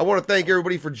I want to thank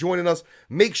everybody for joining us.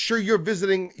 Make sure you're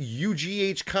visiting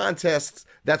UGH contests.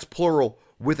 That's plural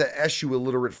with a SU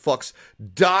illiterate fucks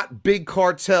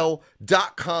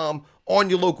 .bigcartel.com on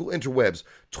your local interwebs.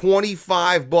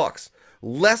 $25.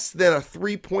 Less than a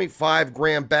 3.5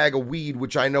 gram bag of weed,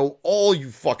 which I know all you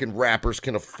fucking rappers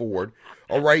can afford.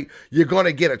 All right, you're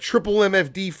gonna get a triple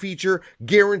MFD feature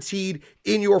guaranteed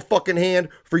in your fucking hand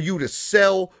for you to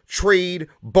sell, trade,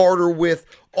 barter with,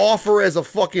 offer as a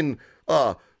fucking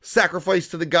sacrifice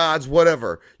to the gods,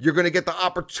 whatever. You're gonna get the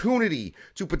opportunity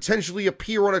to potentially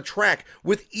appear on a track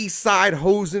with Eastside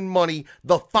Hoes and Money,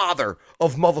 the father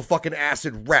of motherfucking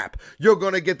acid rap. You're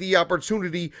gonna get the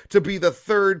opportunity to be the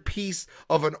third piece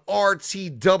of an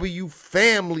RTW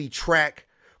family track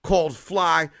called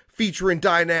Fly, featuring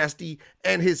Dynasty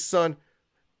and his son.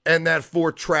 And that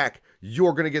 4th track,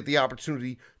 you're gonna get the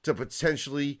opportunity to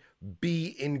potentially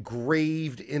be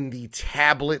engraved in the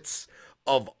tablets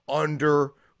of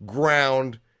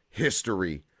underground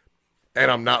history. And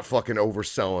I'm not fucking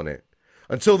overselling it.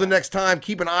 Until the next time,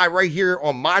 keep an eye right here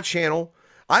on my channel.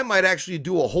 I might actually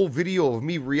do a whole video of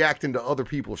me reacting to other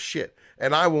people's shit,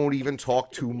 and I won't even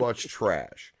talk too much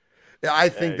trash. I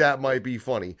think that might be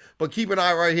funny. But keep an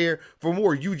eye right here for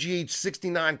more UGH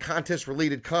 69 contest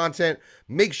related content.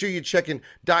 Make sure you're checking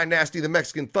Dynasty the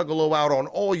Mexican Thuggalo out on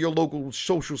all your local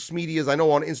social medias. I know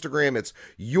on Instagram it's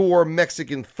Your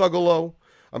Mexican Thuggalo.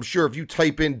 I'm sure if you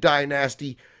type in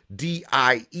Dynasty,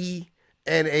 DIENASTY,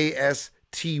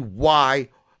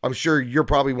 I'm sure you're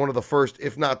probably one of the first,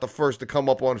 if not the first, to come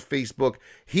up on Facebook.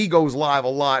 He goes live a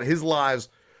lot. His lives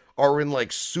are in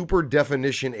like super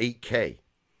definition 8K.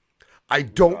 I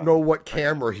don't know what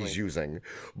camera he's using,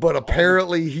 but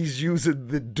apparently he's using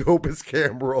the dopest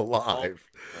camera alive.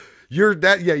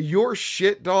 Your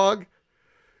shit, dog.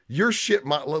 Your shit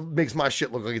makes my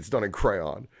shit look like it's done in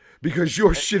crayon, because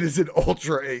your shit is in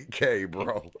ultra 8K,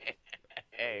 bro.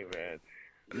 Hey, man.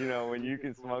 You know, when you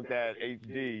can smoke that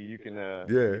HD, you can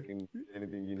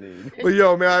anything you need. But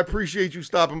yo, man, I appreciate you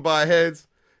stopping by, heads.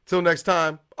 Till next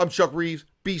time, I'm Chuck Reeves,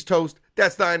 Beast Toast.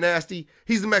 That's Dynasty.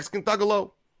 He's the Mexican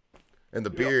Thuggalo. And the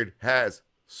beard has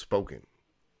spoken.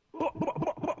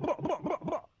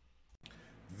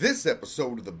 This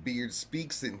episode of The Beard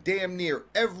speaks in damn near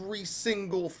every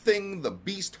single thing the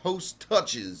Beast host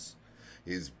touches.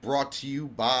 is brought to you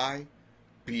by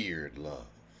Beard Love.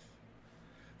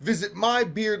 Visit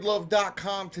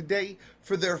mybeardlove.com today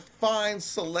for their fine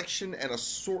selection and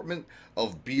assortment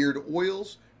of beard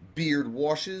oils, beard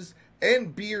washes,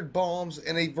 and beard balms,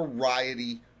 and a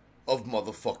variety of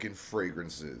motherfucking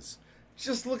fragrances.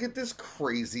 Just look at this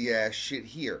crazy ass shit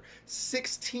here.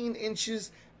 16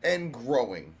 inches and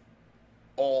growing.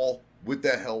 All with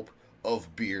the help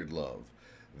of Beard Love.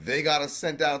 They got a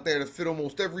scent out there to fit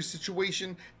almost every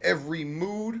situation, every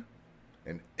mood,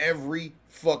 and every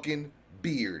fucking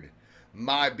beard.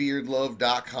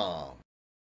 mybeardlove.com.